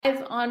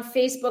On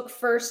Facebook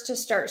first to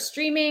start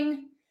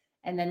streaming,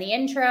 and then the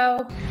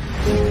intro.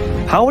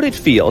 How would it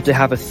feel to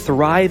have a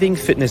thriving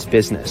fitness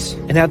business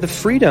and have the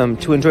freedom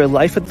to enjoy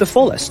life at the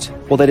fullest?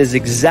 Well, that is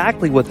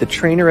exactly what the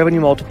Trainer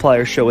Revenue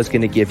Multiplier Show is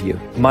going to give you.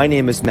 My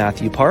name is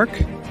Mathew Park.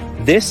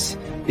 This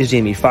is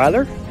Jaime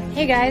Filer.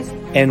 Hey, guys.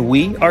 And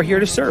we are here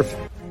to serve.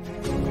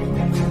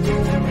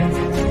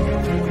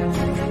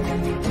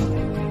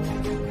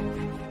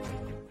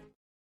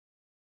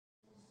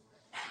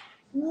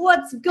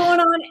 What's going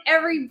on,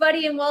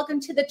 everybody, and welcome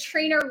to the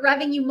Trainer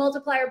Revenue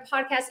Multiplier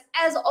Podcast.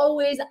 As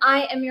always,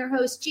 I am your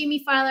host,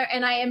 Jaime Filer,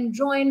 and I am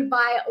joined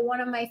by one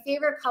of my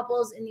favorite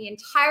couples in the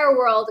entire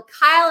world,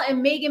 Kyle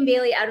and Meagan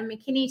Bailey out of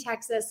Mckinney,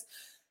 Texas.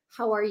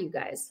 How are you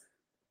guys?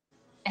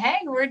 Hey,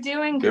 we're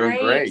doing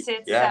great. It's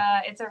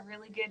a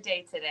really good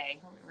day today.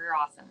 We're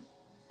awesome.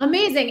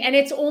 Amazing. And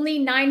it's only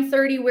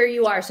 9:30 where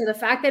you are. So the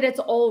fact that it's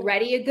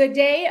already a good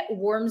day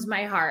warms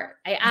my heart.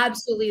 I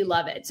absolutely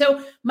love it.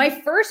 So my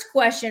first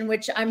question,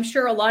 which I'm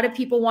sure a lot of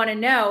people want to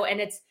know,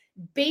 and it's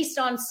based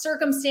on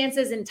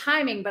circumstances and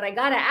timing, but I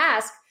got to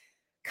ask,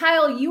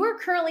 Kyle, you are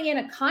currently in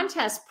a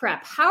contest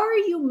prep. How are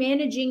you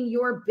managing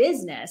your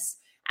business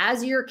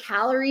as your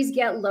calories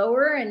get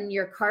lower and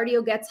your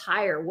cardio gets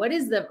higher? What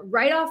is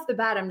right off the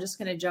bat? I'm just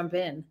going to jump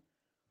in.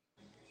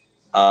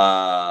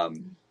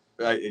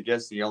 I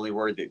guess the only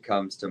word that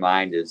comes to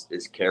mind is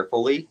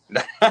carefully.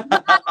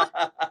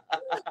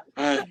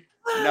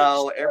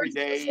 No, every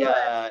day,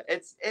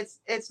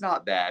 it's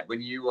not bad.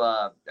 When you,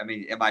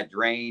 am I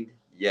drained?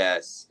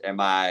 Yes. Am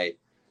I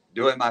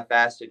doing my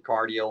fasted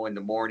cardio in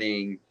the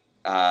morning,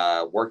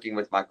 working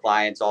with my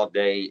clients all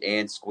day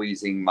and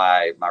squeezing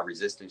my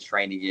resistance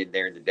training in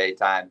there in the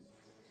daytime?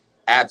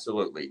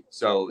 Absolutely.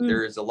 So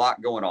there is a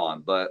lot going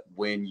on, but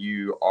when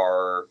you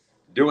are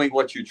doing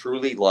what you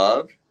truly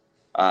love,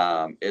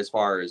 as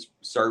far as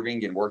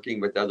serving and working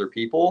with other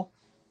people,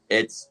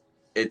 it's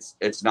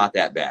not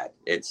that bad.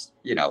 It's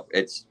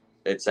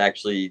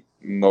actually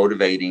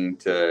motivating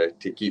to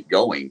keep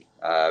going,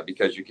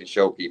 because you can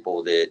show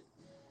people that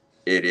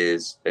it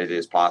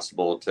is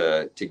possible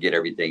to get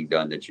everything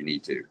done that you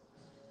need to.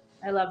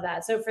 I love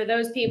that. So for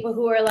those people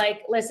who are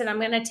like, listen, I'm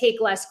going to take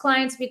less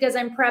clients because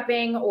I'm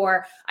prepping,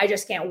 or I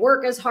just can't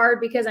work as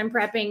hard because I'm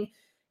prepping,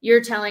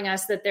 you're telling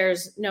us that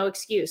there's no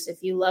excuse.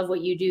 If you love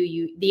what you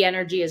do, the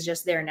energy is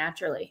just there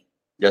naturally.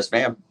 Yes,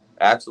 ma'am.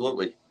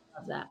 Absolutely.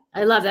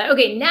 I love that.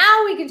 Okay.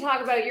 Now we can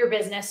talk about your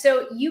business.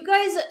 So you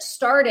guys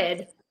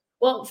started,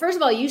 well, first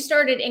of all, you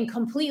started in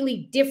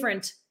completely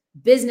different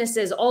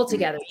businesses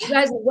altogether. You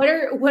guys, what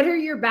are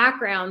your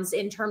backgrounds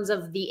in terms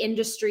of the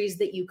industries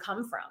that you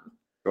come from?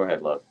 Go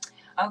ahead, love.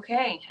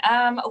 Okay.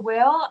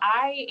 Well,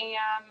 I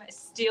am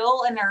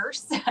still a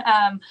nurse.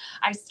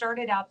 I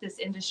started out this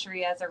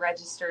industry as a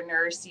registered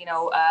nurse, we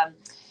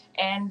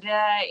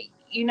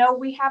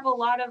have a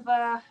lot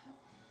of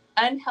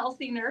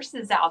unhealthy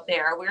nurses out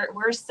there.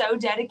 We're so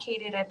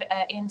dedicated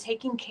in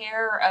taking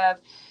care of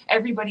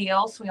everybody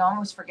else, we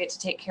almost forget to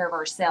take care of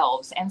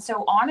ourselves. And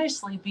so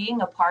honestly,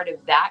 being a part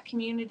of that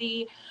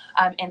community,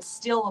 and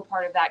still a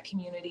part of that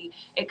community,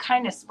 it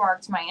kind of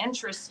sparked my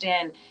interest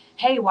in,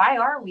 hey, why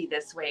are we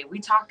this way? We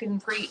talk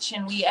and preach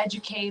and we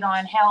educate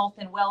on health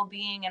and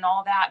well-being and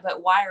all that,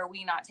 but why are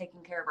we not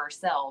taking care of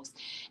ourselves?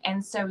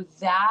 And so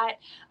that,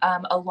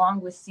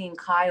 along with seeing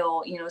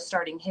Kyle,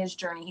 starting his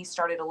journey, he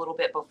started a little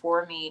bit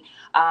before me.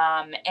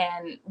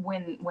 And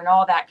when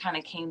all that kind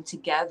of came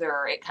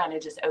together, it kind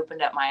of just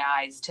opened up my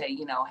eyes to,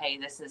 hey,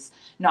 this is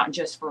not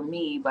just for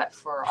me, but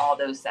for all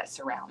those that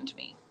surround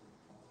me.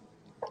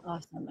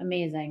 Awesome.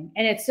 Amazing.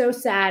 And it's so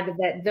sad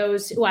that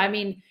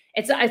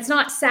it's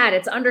not sad.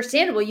 It's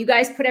understandable. You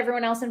guys put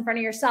everyone else in front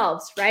of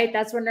yourselves, right?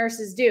 That's what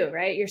nurses do,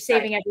 right? You're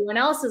saving everyone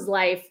else's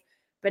life,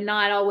 but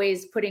not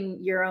always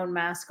putting your own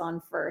mask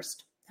on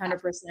first.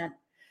 100%.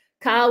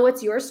 Kyle,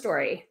 what's your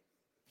story?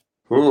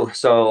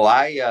 So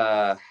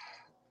I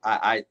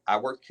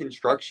worked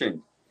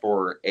construction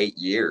for 8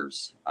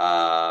 years.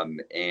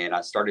 And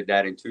I started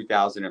that in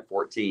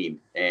 2014.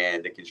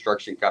 And the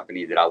construction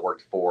company that I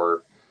worked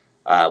for,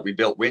 we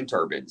built wind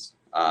turbines.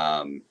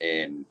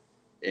 And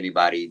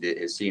anybody that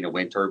has seen a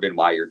wind turbine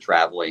while you're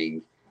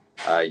traveling,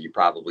 you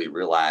probably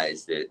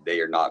realize that they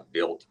are not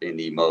built in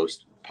the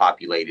most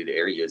populated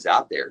areas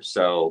out there.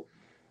 So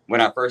when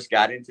I first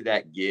got into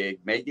that gig,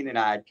 Meagan and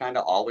I had kind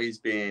of always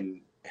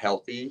been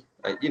healthy,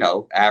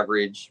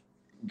 average,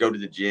 go to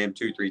the gym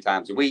 2-3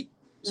 times a week,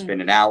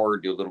 spend an hour,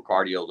 do a little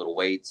cardio, a little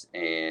weights,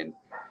 and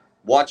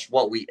watch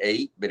what we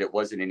ate, but it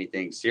wasn't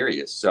anything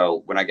serious.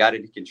 So when I got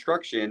into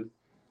construction,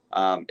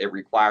 it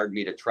required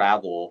me to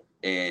travel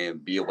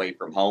and be away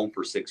from home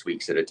for 6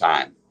 weeks at a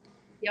time.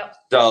 Yep.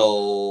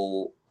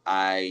 So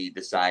I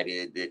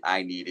decided that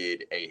I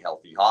needed a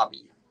healthy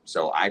hobby.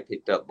 So I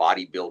picked up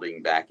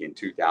bodybuilding back in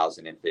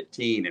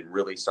 2015 and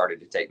really started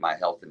to take my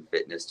health and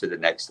fitness to the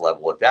next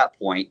level at that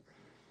point,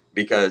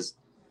 because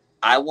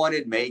I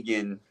wanted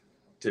Meagan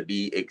to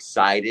be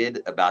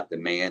excited about the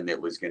man that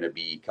was going to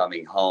be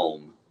coming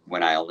home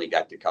when I only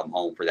got to come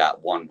home for that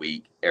 1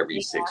 week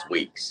every 6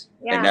 weeks.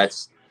 Yeah. And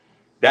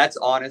that's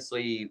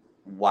honestly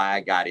why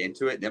I got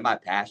into it. And then my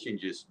passion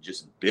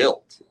just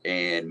built.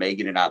 And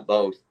Megan and I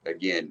both,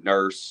 again,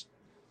 nurse,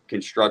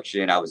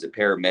 construction. I was a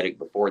paramedic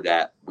before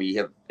that.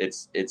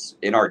 It's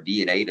in our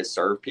DNA to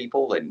serve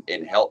people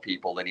and help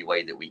people any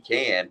way that we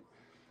can.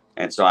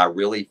 And so I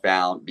really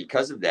found,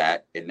 because of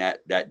that and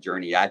that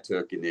journey I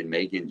took, and then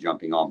Megan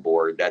jumping on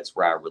board, that's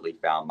where I really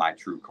found my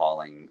true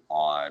calling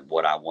on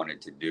what I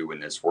wanted to do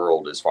in this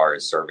world as far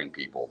as serving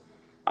people.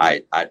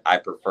 I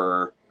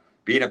prefer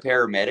being a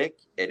paramedic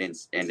and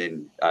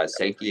in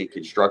safety and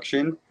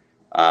construction.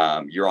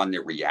 You're on the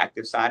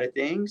reactive side of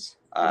things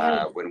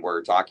when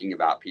we're talking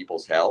about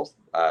people's health.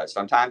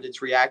 Sometimes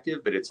it's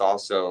reactive, but it's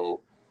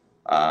also,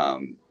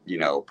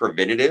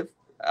 preventative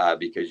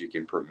because you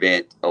can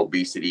prevent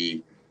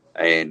obesity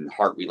and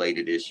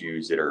heart-related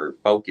issues that are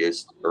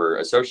focused or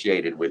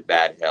associated with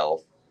bad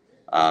health,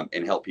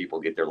 and help people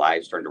get their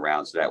lives turned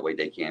around so that way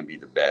they can be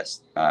the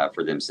best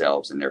for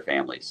themselves and their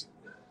families.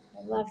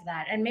 I love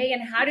that. And Megan,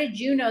 how did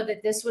you know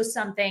that this was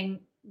something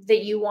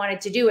that you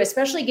wanted to do,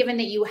 especially given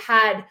that you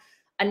had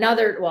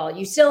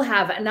you still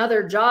have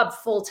another job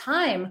full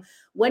time?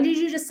 When did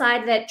you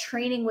decide that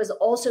training was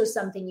also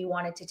something you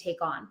wanted to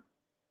take on?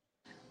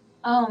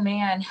 Oh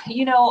man,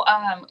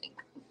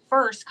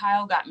 first,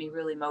 Kyle got me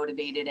really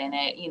motivated in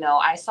it.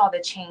 I saw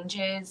the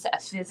changes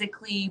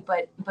physically,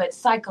 but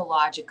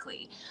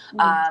psychologically.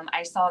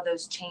 I saw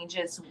those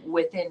changes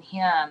within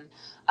him,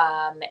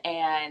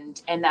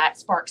 and that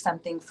sparked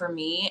something for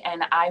me.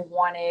 And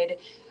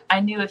I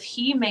knew if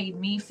he made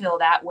me feel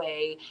that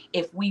way,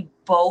 if we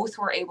both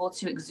were able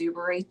to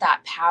exuberate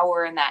that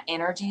power and that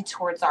energy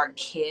towards our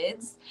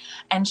kids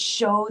and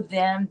show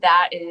them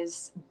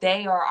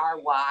they are our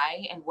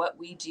why and what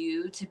we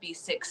do to be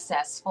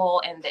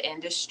successful in the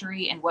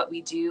industry and what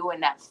we do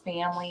and that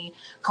family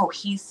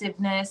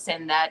cohesiveness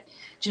and that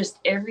just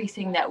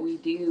everything that we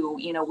do,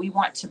 we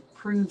want to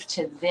prove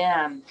to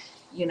them,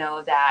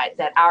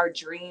 that our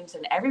dreams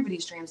and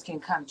everybody's dreams can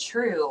come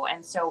true.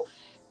 And so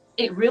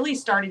it really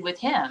started with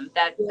him,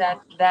 that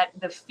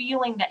the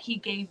feeling that he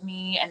gave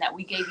me and that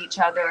we gave each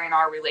other in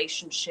our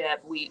relationship,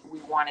 we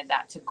wanted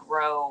that to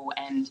grow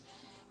and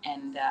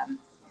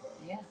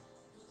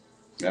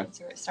that's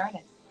where it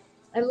started.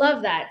 I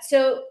love that.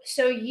 So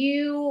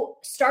you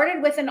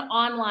started with an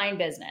online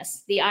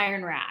business, the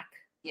Iron Rack.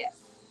 Yes.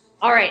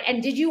 All right.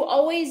 And did you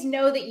always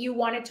know that you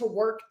wanted to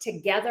work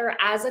together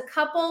as a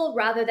couple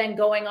rather than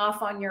going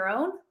off on your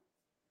own?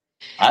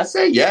 I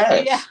say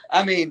yes. Yeah.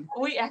 I mean,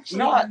 we actually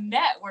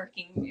met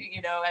working,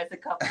 as a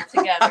couple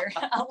together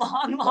a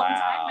long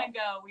time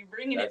ago. We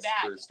bringing it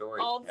back. True story.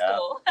 Old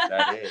school.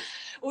 That is.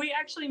 We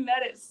actually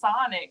met at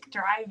Sonic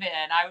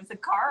Drive-In. I was a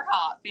car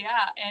hop.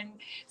 Yeah. And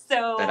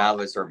so. And I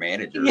was her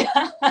manager.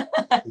 Yeah.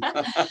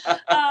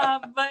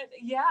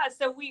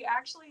 So we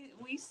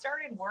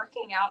started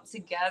working out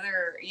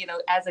together,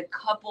 as a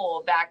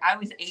couple back. I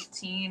was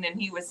 18 and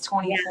he was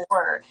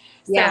 24.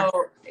 Yeah.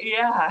 So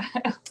yeah.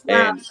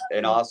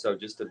 And also,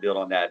 just to build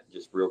on that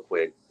just real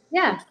quick.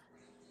 Yeah.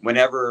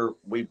 Whenever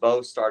we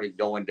both started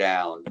going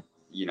down,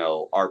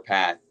 our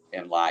path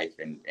in life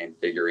and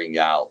figuring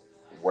out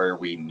where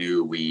we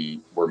knew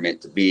we were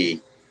meant to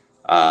be,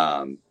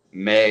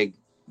 Meg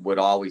would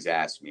always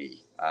ask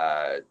me,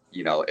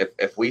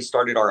 if we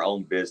started our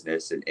own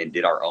business and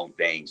did our own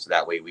thing, so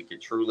that way we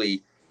could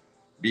truly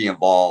be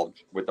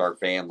involved with our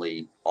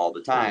family all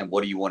the time.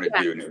 What do you want to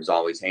do? And it was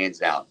always hands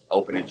down,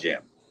 open a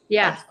gym.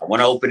 Yeah. I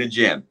want to open a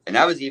gym. And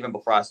that was even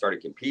before I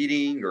started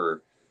competing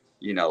or,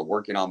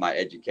 working on my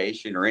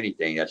education or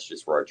anything. That's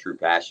just where our true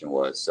passion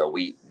was. So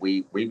we've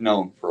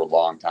known for a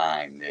long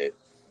time that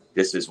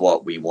this is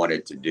what we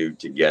wanted to do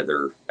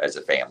together as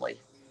a family.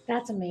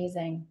 That's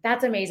amazing.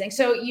 That's amazing.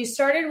 So you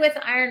started with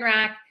Iron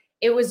Rack.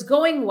 It was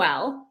going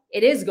well.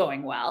 It is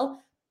going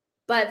well.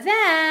 But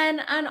then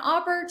an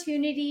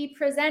opportunity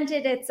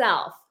presented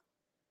itself,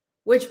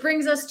 which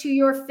brings us to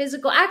your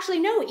physical. Actually,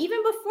 no,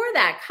 even before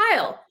that,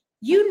 Kyle,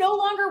 you no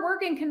longer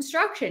work in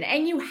construction,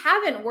 and you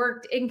haven't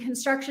worked in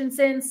construction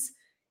since,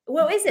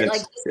 what is it?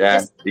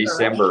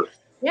 December. Right?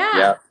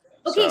 Yeah.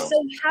 Okay.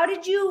 So how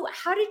did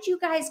you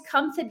guys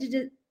come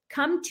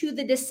to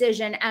the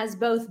decision as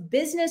both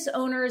business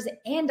owners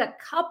and a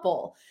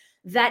couple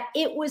that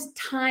it was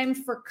time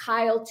for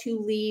Kyle to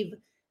leave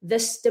the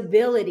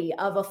stability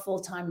of a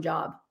full-time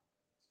job?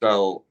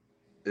 So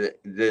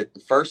the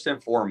first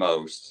and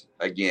foremost,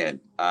 again,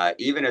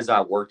 even as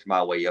I worked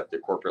my way up the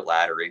corporate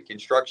ladder in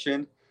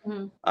construction,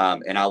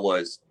 and I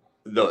was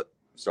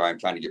I'm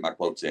trying to get my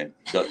quotes in,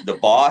 the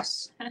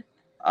boss,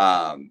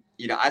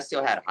 I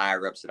still had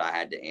higher ups that I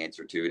had to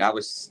answer to, and I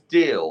was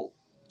still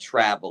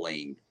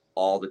traveling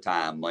all the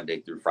time, Monday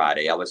through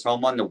Friday. I was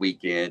home on the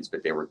weekends,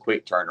 but they were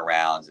quick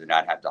turnarounds, and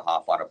I'd have to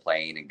hop on a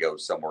plane and go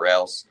somewhere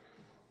else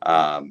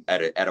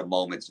at a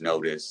moment's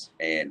notice,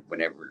 and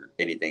whenever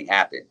anything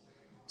happened.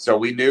 So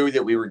we knew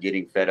that we were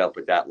getting fed up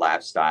with that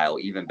lifestyle,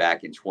 even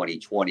back in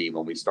 2020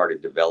 when we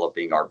started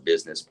developing our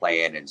business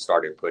plan and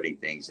started putting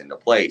things into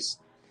place.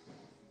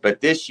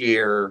 But this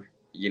year,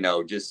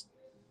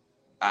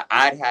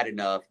 I'd had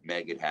enough.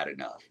 Meg had had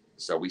enough.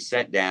 So we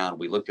sat down,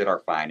 we looked at our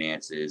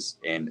finances.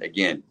 And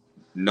again,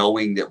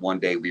 knowing that one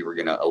day we were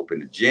going to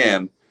open a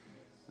gym.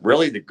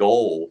 Really, the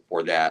goal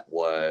for that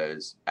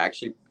was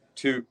actually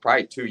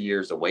probably 2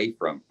 years away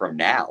from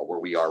now, where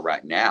we are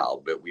right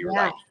now. But we were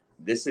like,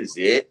 this is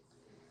it.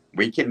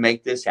 We can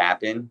make this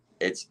happen.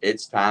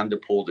 It's time to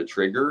pull the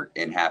trigger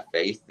and have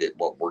faith that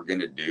what we're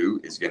going to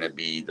do is going to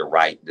be the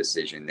right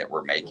decision that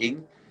we're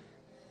making.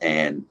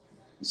 And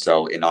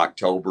so in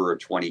October of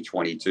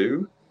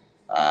 2022,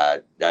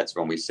 that's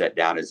when we sat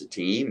down as a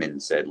team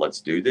and said,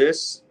 let's do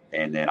this.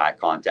 And then I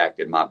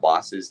contacted my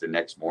bosses the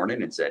next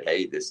morning and said,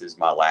 hey, this is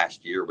my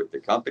last year with the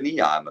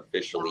company. I'm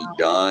officially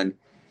done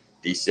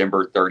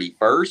December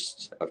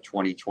 31st of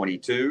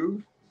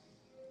 2022.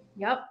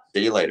 Yep.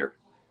 See you later.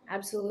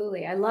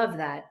 Absolutely. I love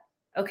that.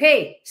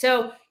 Okay.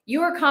 So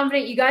you were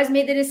confident, you guys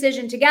made the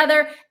decision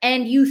together,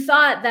 and you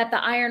thought that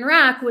the Iron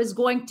Rack was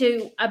going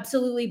to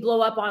absolutely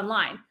blow up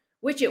online,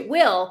 which it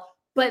will.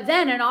 But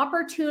then an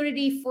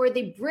opportunity for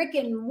the brick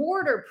and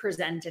mortar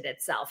presented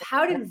itself.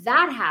 How did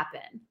that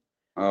happen?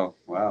 Oh,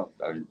 wow.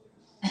 Do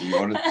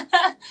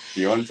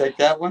you want to take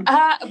that one?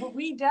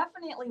 We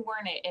definitely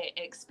weren't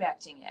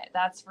expecting it.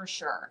 That's for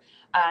sure.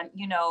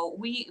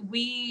 We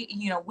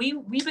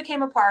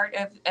became a part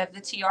of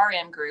the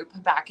TRM group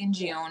back in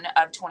June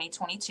of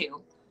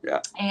 2022. Yeah.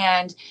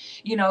 And,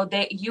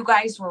 you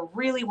guys were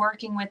really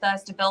working with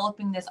us,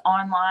 developing this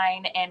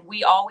online. And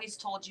we always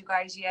told you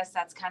guys, yes,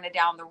 that's kind of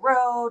down the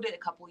road, a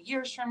couple of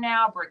years from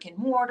now, brick and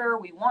mortar.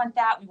 We want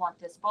that. We want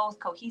this both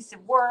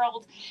cohesive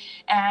world.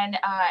 And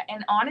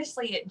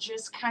honestly, it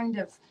just kind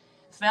of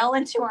fell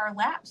into our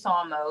laps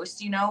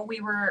almost.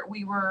 We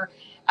were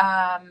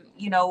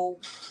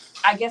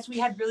I guess we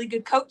had really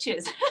good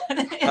coaches,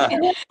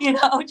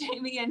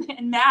 Jamie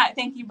and Matt,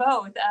 thank you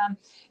both.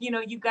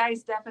 You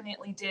guys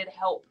definitely did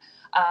help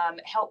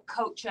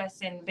coach us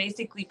and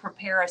basically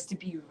prepare us to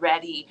be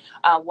ready.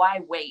 Why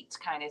wait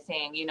kind of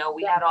thing.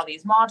 We had all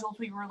these modules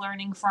we were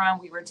learning from,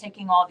 we were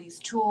taking all these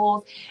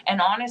tools,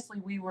 and honestly,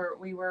 we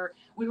were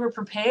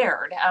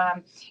prepared,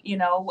 and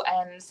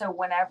so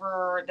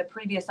whenever the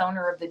previous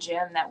owner of the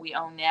gym that we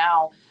own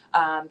now,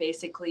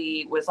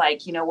 basically was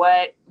like, you know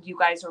what, you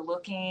guys are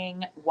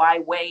looking, why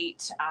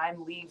wait?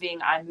 I'm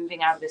leaving, I'm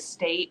moving out of the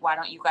state. Why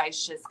don't you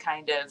guys just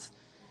kind of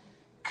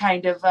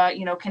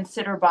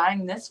consider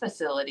buying this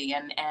facility?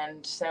 And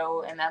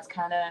that's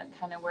kind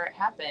of where it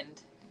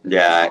happened.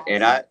 Yeah.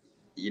 And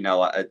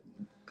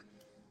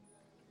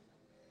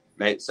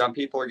mate, some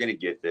people are going to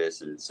get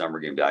this and some are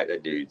going to be like,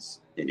 that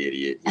dude's an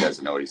idiot. He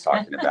doesn't know what he's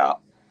talking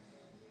about.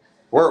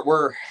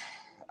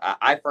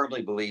 I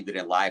firmly believe that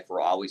in life,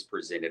 we're always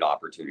presented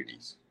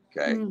opportunities.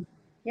 Okay.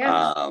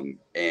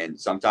 And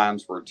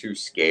sometimes we're too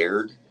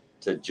scared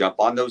to jump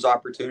on those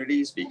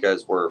opportunities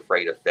because we're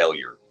afraid of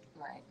failure.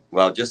 Right.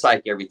 Well, just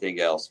like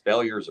everything else,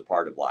 failure is a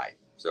part of life.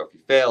 So if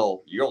you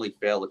fail, you only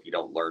fail if you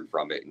don't learn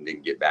from it and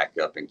then get back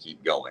up and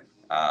keep going.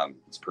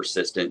 It's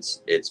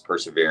persistence, it's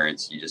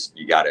perseverance.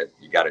 You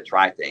gotta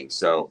try things.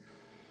 So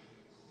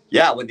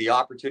yeah, when the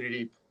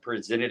opportunity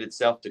presented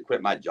itself to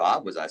quit my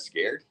job, was I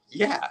scared?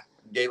 Yeah.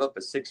 Gave up a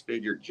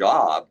 6-figure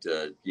job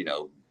to,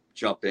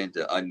 jump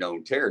into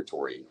unknown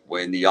territory.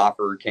 When the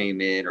offer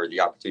came in, or the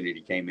opportunity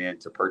came in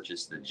to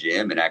purchase the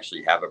gym and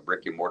actually have a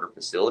brick and mortar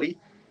facility.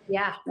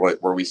 Yeah.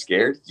 Were we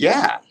scared?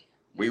 Yeah,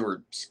 we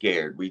were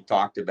scared. We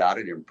talked about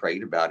it and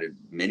prayed about it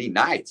many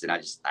nights. And I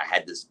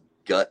had this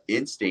gut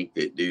instinct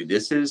that, dude,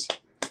 this is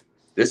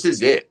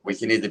it. We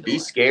can either be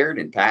scared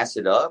and pass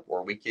it up,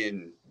 or we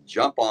can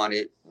jump on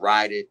it,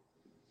 ride it,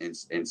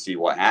 and see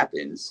what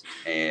happens.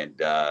 And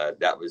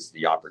that was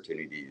the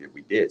opportunity that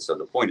we did. So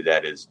the point of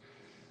that is,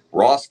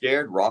 we're all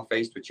scared, we're all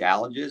faced with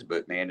challenges,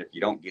 but man, if you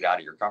don't get out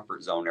of your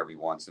comfort zone every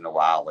once in a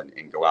while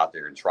and go out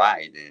there and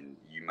try, then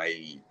you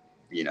may,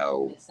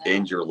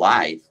 end your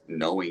life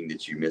knowing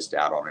that you missed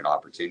out on an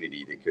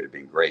opportunity that could have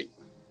been great.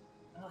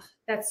 Oh,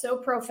 that's so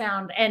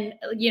profound. And,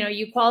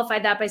 you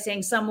qualified that by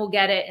saying some will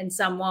get it and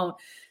some won't.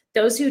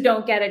 Those who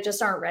don't get it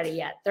just aren't ready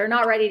yet. They're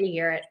not ready to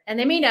hear it. And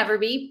they may never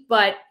be,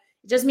 but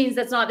it just means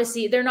that's not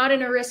they're not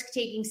in a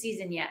risk-taking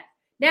season yet.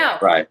 Now,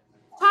 right.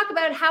 Talk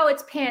about how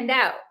it's panned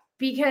out,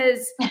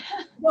 because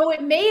though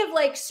it may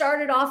have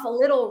started off a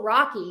little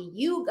rocky,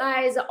 you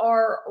guys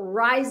are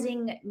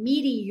rising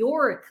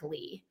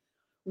meteorically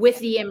with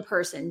the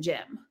in-person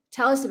gym.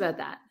 Tell us about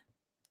that.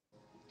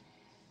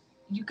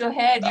 You go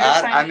ahead.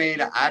 I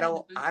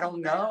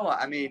don't know.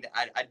 I mean,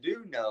 I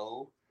do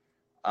know,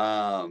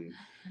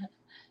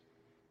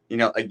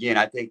 again,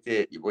 I think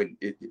that when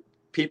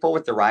people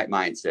with the right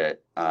mindset,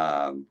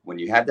 when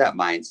you have that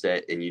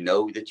mindset and you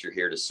know that you're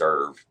here to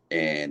serve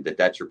and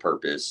that's your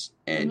purpose,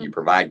 and you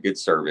provide good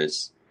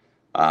service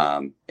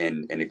and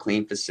a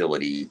clean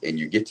facility, and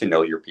you get to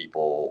know your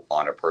people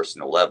on a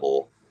personal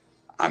level.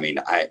 I mean,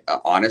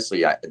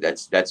 honestly,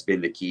 that's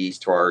been the keys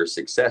to our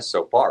success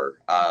so far.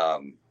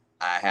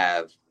 I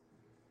have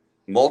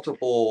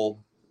multiple,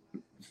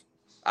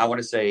 I want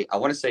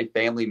to say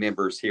family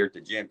members here at the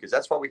gym, because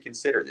that's what we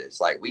consider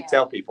this. Like we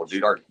tell people,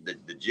 dude,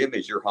 the gym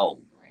is your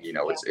home.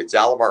 It's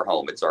all of our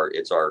home. It's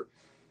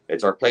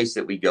our place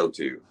that we go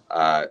to.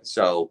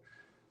 So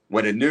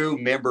when a new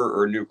member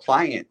or new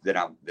client that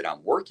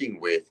I'm working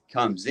with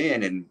comes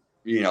in and,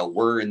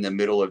 we're in the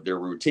middle of their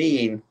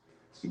routine,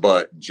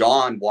 but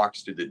John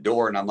walks through the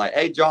door and I'm like,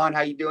 "Hey, John,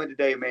 how you doing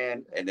today,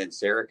 man?" And then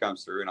Sarah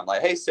comes through and I'm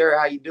like, "Hey, Sarah,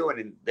 how you doing?"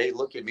 And they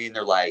look at me and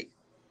they're like,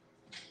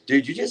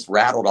 "Dude, you just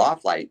rattled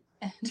off like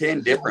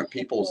 10 different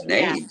people's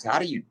names. How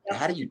do you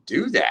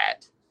do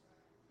that?"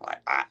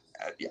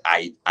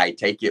 I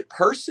take it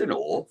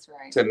personal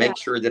to make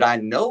sure that I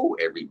know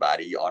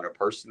everybody on a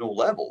personal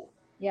level.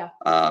 Yeah.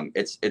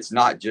 It's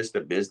not just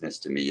a business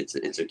to me.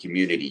 It's a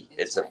community.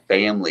 It's a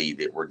family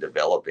that we're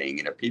developing.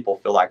 And if people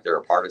feel like they're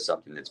a part of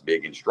something that's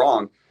big and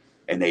strong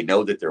and they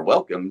know that they're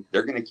welcome,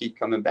 they're going to keep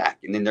coming back.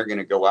 And then they're going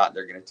to go out and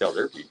they're going to tell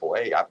their people,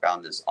 "Hey, I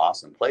found this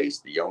awesome place.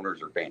 The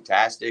owners are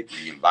fantastic.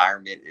 The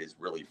environment is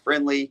really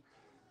friendly.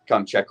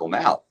 Come check them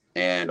out."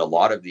 And a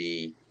lot of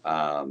the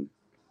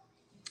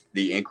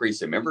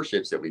increase in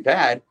memberships that we've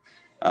had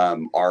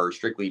are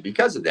strictly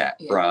because of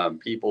that, from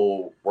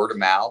people word of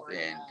mouth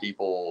and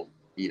people,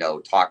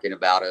 talking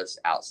about us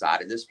outside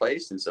of this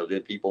place. And so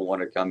then people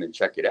want to come and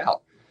check it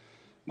out.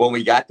 When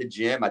we got the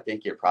gym, I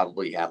think it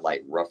probably had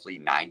like roughly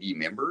 90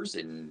 members,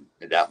 and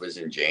that was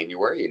in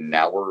January. And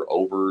now we're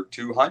over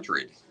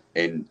 200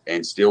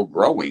 and still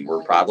growing.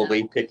 We're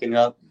probably picking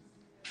up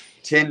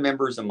 10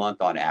 members a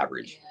month on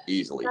average,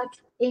 easily.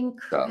 That's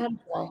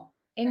incredible.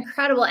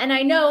 Incredible. And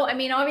I know,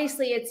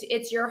 obviously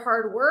it's your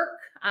hard work.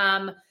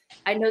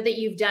 I know that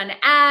you've done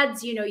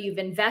ads, you've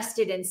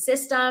invested in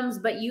systems,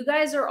 but you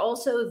guys are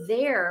also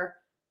there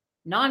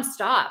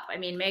nonstop.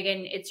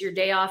 Meagan, it's your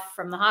day off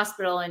from the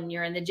hospital and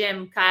you're in the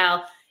gym.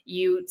 Kyle,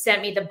 you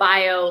sent me the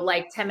bio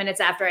like 10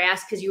 minutes after I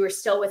asked, because you were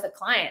still with a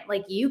client.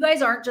 Like, you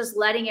guys aren't just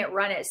letting it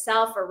run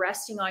itself or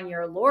resting on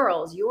your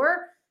laurels.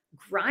 You're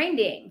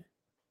grinding.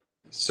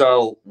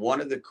 So one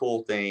of the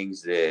cool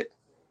things that,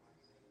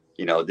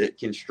 that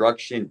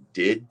construction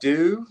did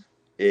do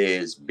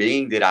is,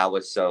 being that I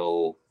was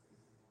so,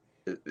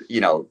 that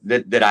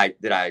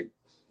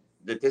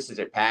this is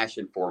a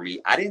passion for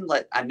me.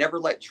 I never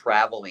let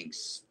traveling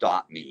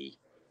stop me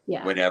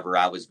whenever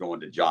I was going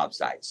to job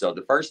sites. So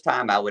the first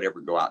time I would ever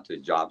go out to a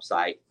job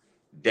site,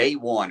 day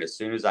one, as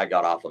soon as I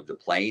got off of the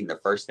plane, the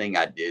first thing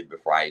I did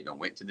before I even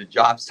went to the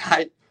job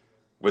site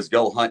was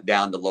go hunt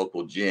down the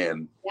local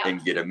gym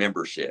and get a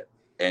membership.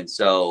 And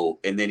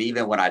then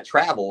even when I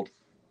traveled,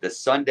 the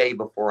Sunday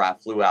before I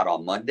flew out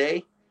on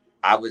Monday,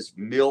 I was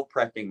meal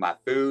prepping my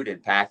food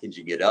and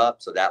packaging it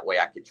up so that way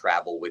I could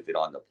travel with it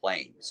on the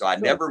plane. So I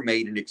never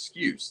made an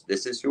excuse.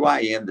 This is who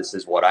I am. This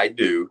is what I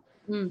do.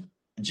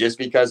 Just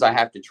because I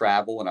have to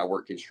travel and I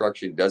work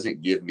construction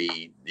doesn't give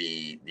me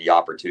the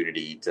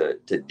opportunity to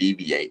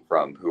deviate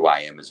from who I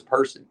am as a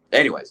person.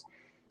 Anyways,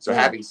 so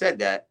having said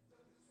that,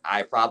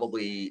 I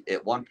probably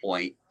at one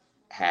point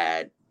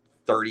had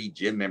 30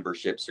 gym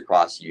memberships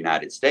across the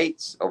United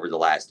States. Over the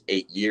last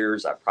 8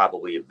 years, I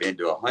probably have been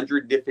to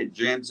 100 different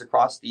gyms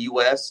across the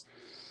US.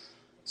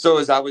 So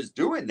as I was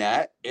doing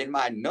that, in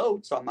my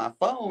notes on my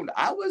phone,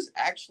 I was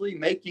actually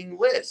making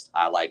lists.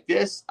 I like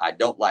this. I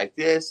don't like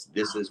this.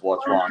 This is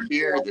what's wrong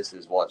here. This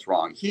is what's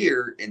wrong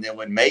here. And then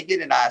when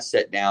Meagan and I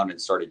sat down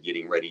and started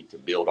getting ready to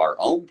build our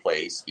own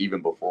place,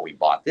 even before we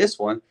bought this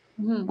one,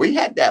 we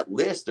had that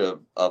list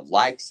of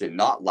likes and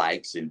not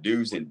likes and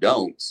do's and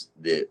don'ts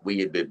that we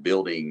had been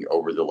building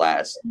over the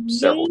last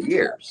several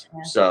years.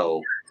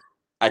 So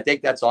I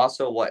think that's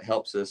also what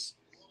helps us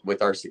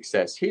with our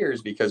success here,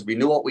 is because we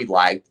knew what we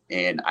liked,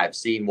 and I've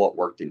seen what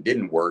worked and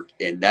didn't work.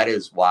 And that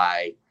is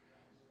why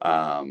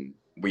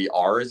we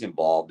are as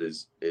involved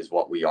as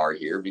what we are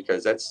here,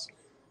 because that's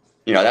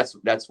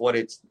what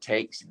it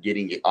takes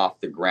getting it off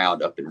the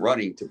ground, up and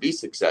running, to be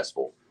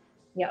successful.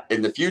 Yeah.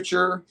 In the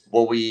future,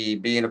 will we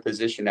be in a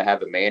position to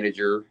have a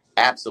manager?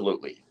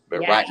 Absolutely.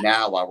 But right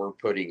now, while we're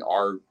putting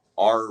our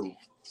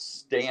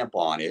stamp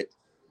on it,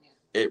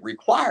 it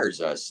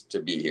requires us to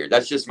be here.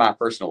 That's just my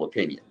personal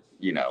opinion,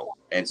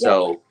 And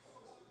so,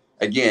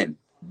 again,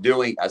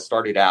 I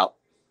started out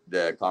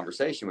the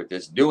conversation with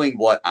this, doing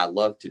what I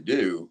love to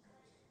do.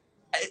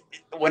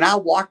 When I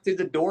walk through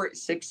the door at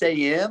 6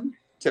 a.m.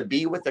 to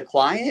be with a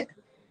client,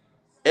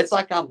 it's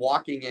like I'm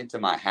walking into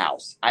my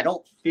house. I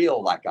don't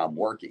feel like I'm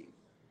working.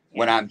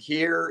 When I'm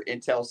here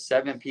until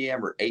 7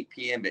 p.m. or 8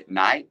 p.m. at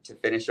night to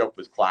finish up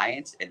with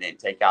clients and then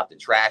take out the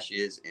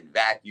trashes and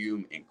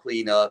vacuum and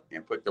clean up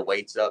and put the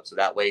weights up so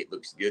that way it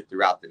looks good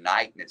throughout the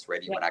night and it's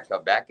ready when I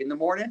come back in the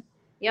morning.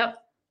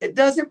 It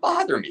doesn't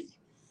bother me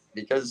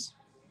because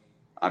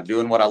I'm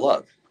doing what I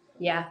love.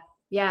 Yeah,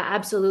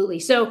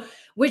 absolutely. So,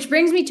 which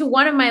brings me to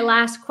one of my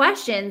last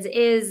questions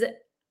is,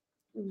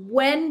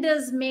 when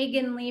does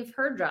Meagan leave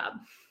her job?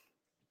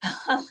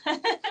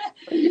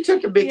 You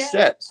took a big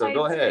step, so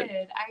go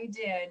ahead. I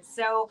did.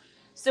 So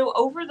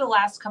over the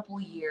last couple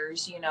of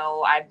years,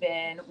 I've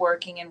been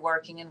working,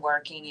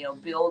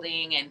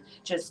 building and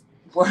just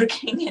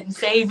working and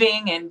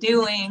saving and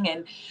doing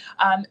and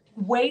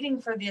waiting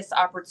for this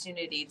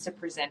opportunity to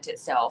present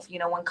itself. You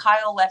know, when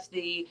Kyle left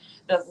the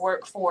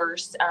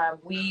workforce,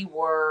 we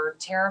were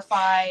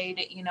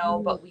terrified, you know,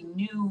 but we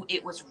knew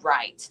it was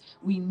right.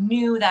 We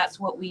knew that's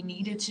what we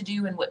needed to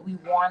do and what we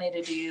wanted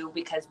to do,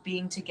 because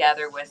being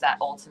together was that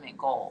ultimate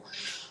goal.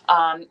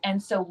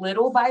 And so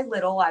little by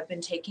little, I've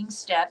been taking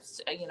steps,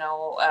 you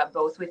know,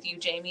 both with you,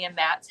 Jaime, and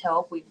Matt's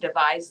help. We've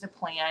devised a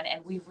plan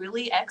and we're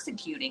really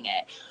executing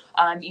it.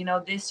 You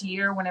know, this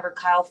year, whenever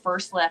Kyle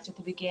first left at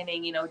the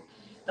beginning, you know,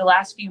 the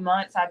last few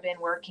months I've been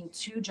working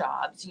 2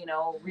 jobs, you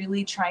know,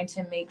 really trying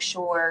to make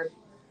sure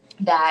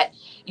that,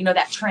 you know,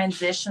 that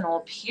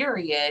transitional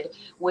period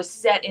was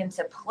set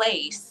into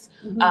place.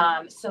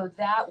 So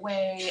that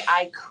way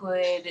I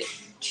could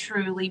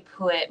truly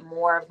put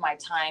more of my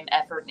time,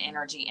 effort, and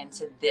energy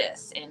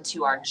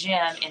into our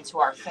gym, into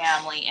our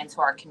family,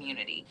 into our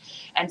community.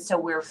 And so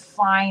we're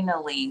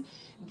finally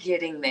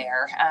getting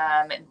there.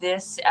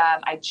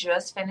 I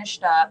just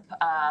finished up,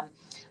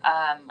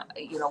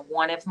 you know,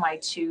 one of my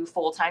 2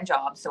 full-time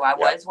jobs. So I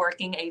was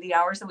working 80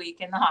 hours a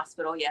week in the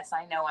hospital. Yes,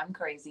 I know, I'm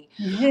crazy.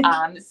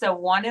 So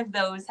one of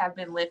those have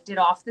been lifted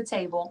off the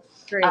table.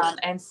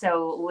 And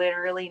so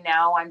literally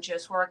now I'm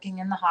just working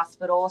in the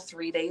hospital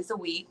 3 days a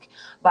week.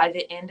 By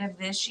the end of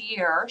this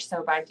year,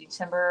 so by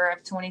December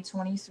of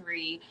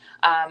 2023,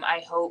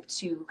 I hope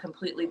to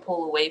completely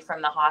pull away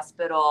from the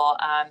hospital,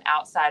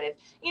 outside of,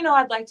 you know,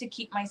 I'd like to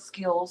keep my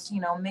skills, you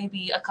know,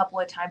 maybe a couple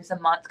of times a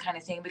month kind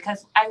of thing,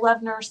 because I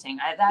love nursing.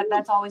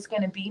 That's always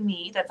going to be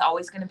me. That's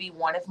always going to be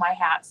one of my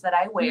hats that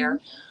I wear,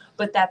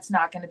 but that's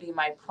not going to be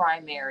my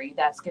primary.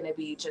 That's going to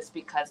be just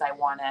because I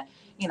want to,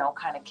 you know,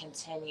 kind of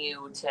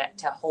continue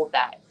to hold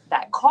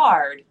that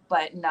card,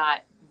 but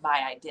not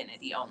my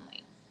identity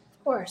only.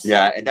 Of course.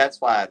 Yeah. And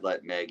that's why I'd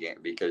let Megan,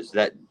 because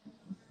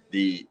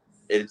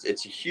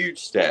it's a huge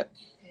step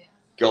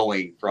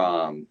going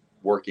from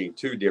working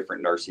 2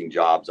 different nursing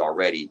jobs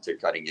already to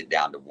cutting it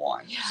down to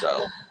 1.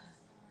 So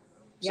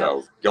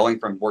going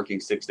from working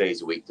 6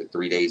 days a week to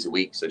 3 days a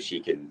week so she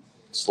can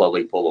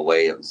slowly pull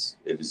away, it was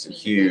a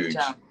huge,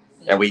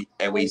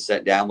 and we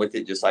sat down with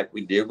it just like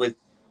we did with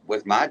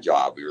my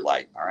job. We were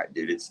like, all right,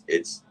 dude,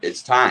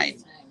 it's time.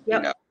 You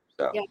know,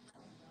 so.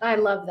 I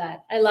love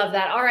that.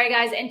 All right,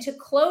 guys. And to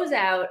close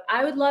out,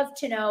 I would love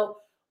to know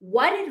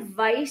what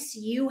advice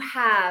you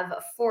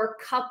have for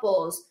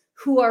couples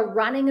who are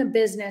running a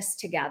business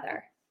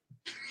together.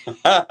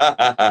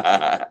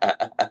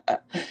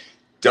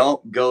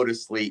 Don't go to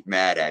sleep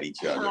mad at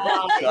each other.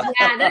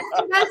 Yeah,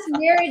 that's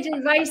marriage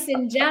advice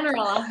in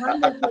general.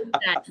 100%.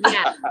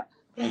 Yeah.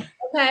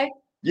 Okay.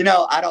 You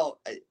know, I don't.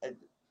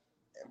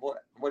 What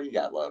do you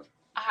got, love?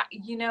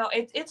 You know,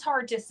 it's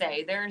hard to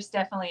say. There's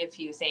definitely a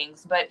few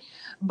things, but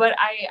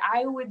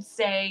I would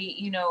say,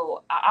 you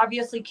know,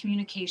 obviously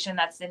communication,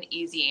 that's an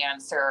easy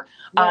answer.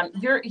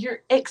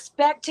 You're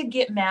expect to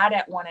get mad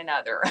at one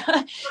another.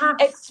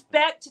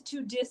 Expect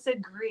to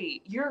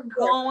disagree. You're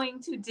going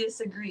to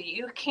disagree.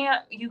 You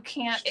can't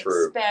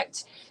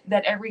expect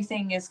that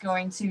everything is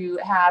going to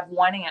have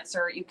one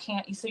answer.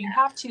 So you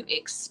have to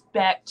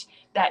expect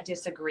that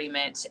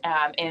disagreement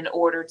in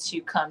order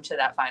to come to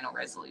that final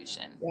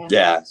resolution.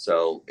 Yeah.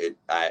 So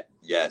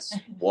yes,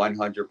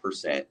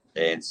 100%.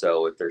 And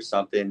so if there's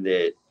something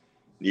that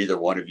neither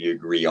one of you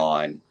agree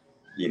on,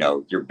 you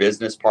know, your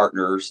business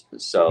partners,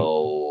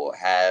 so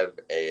have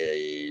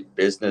a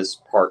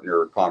business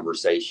partner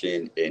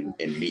conversation and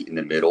meet in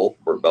the middle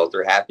where both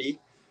are happy.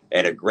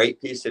 And a great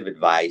piece of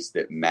advice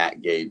that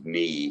Matt gave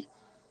me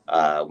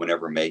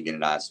whenever Megan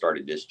and I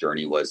started this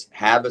journey was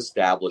have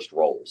established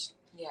roles.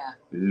 Yeah.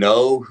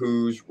 Know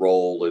whose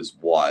role is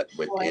what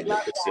within the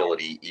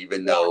facility,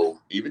 even though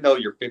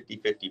you're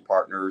 50-50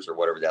 partners or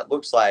whatever that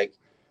looks like,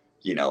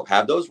 you know,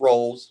 have those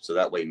roles. So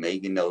that way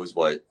Megan knows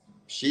what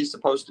she's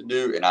supposed to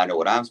do and I know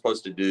what I'm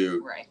supposed to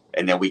do. Right.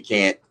 And then we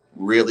can't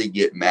really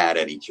get mad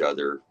at each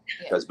other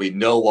because we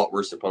know what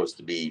we're supposed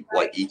to be,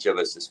 what each of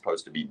us is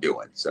supposed to be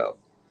doing. So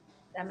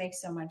that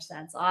makes so much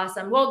sense.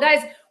 Awesome. Well,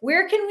 guys,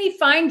 where can we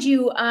find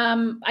you?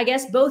 I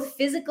guess both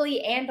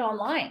physically and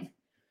online.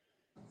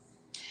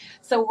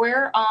 So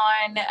we're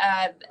on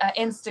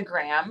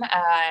Instagram.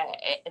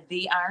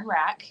 The Iron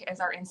Rack is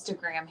our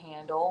Instagram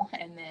handle,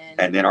 and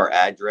then our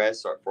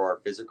address for our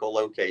physical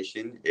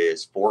location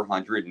is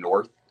 400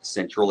 North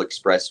Central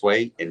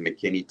Expressway in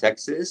McKinney,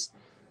 Texas.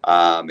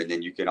 And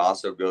then you can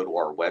also go to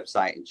our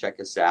website and check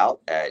us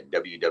out at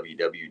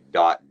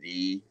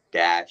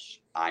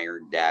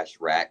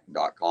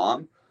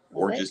www.the-iron-rack.com,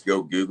 or just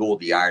go Google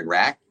the Iron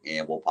Rack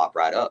and we'll pop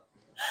right up.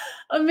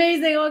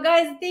 Amazing. Well,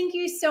 guys, thank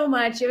you so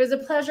much. It was a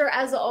pleasure,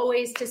 as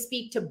always, to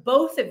speak to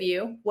both of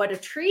you. What a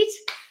treat.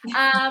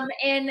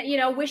 And, you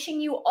know,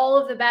 wishing you all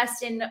of the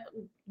best in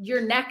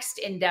your next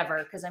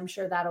endeavor, because I'm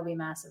sure that'll be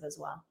massive as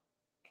well.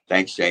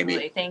 Thanks, Jaime.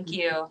 Absolutely. Thank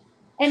you.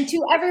 And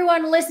to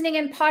everyone listening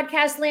in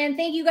podcast land,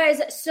 thank you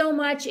guys so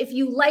much. If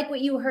you like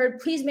what you heard,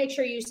 please make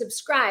sure you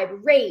subscribe,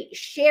 rate,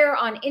 share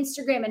on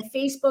Instagram and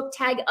Facebook.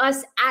 Tag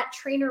us at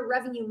Trainer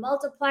Revenue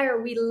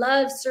Multiplier. We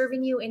love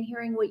serving you and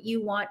hearing what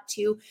you want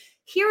to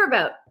hear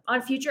about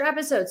on future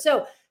episodes.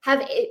 So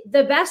have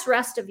the best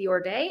rest of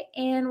your day,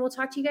 and we'll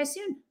talk to you guys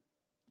soon.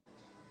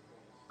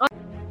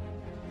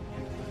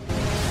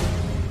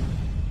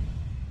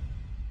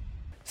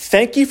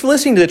 Thank you for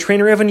listening to the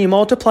Trainer Revenue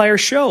Multiplier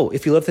Show.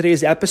 If you love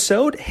today's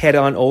episode, head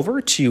on over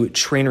to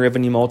Trainer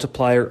Revenue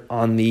Multiplier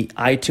on the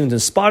iTunes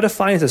and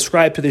Spotify and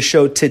subscribe to the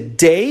show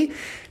today.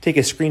 Take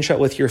a screenshot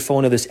with your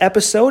phone of this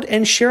episode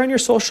and share on your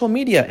social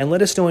media and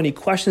let us know any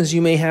questions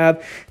you may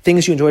have,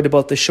 things you enjoyed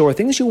about the show, or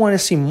things you want to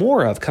see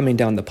more of coming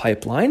down the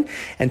pipeline,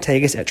 and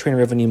tag us at Trainer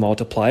Revenue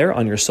Multiplier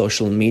on your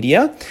social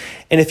media.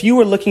 And if you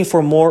are looking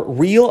for more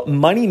real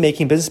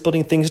money-making,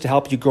 business-building things to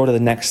help you grow to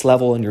the next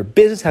level in your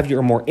business, have you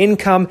earn more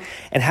income,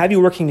 and have you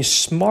working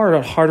smarter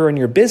and harder in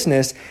your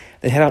business,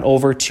 then head on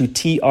over to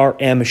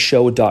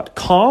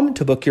trmshow.com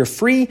to book your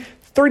free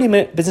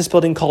 30-minute business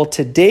building call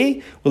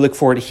today. We look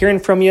forward to hearing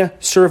from you,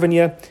 serving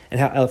you,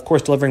 and of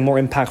course, delivering more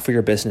impact for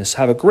your business.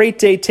 Have a great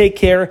day. Take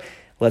care.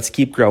 Let's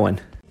keep growing.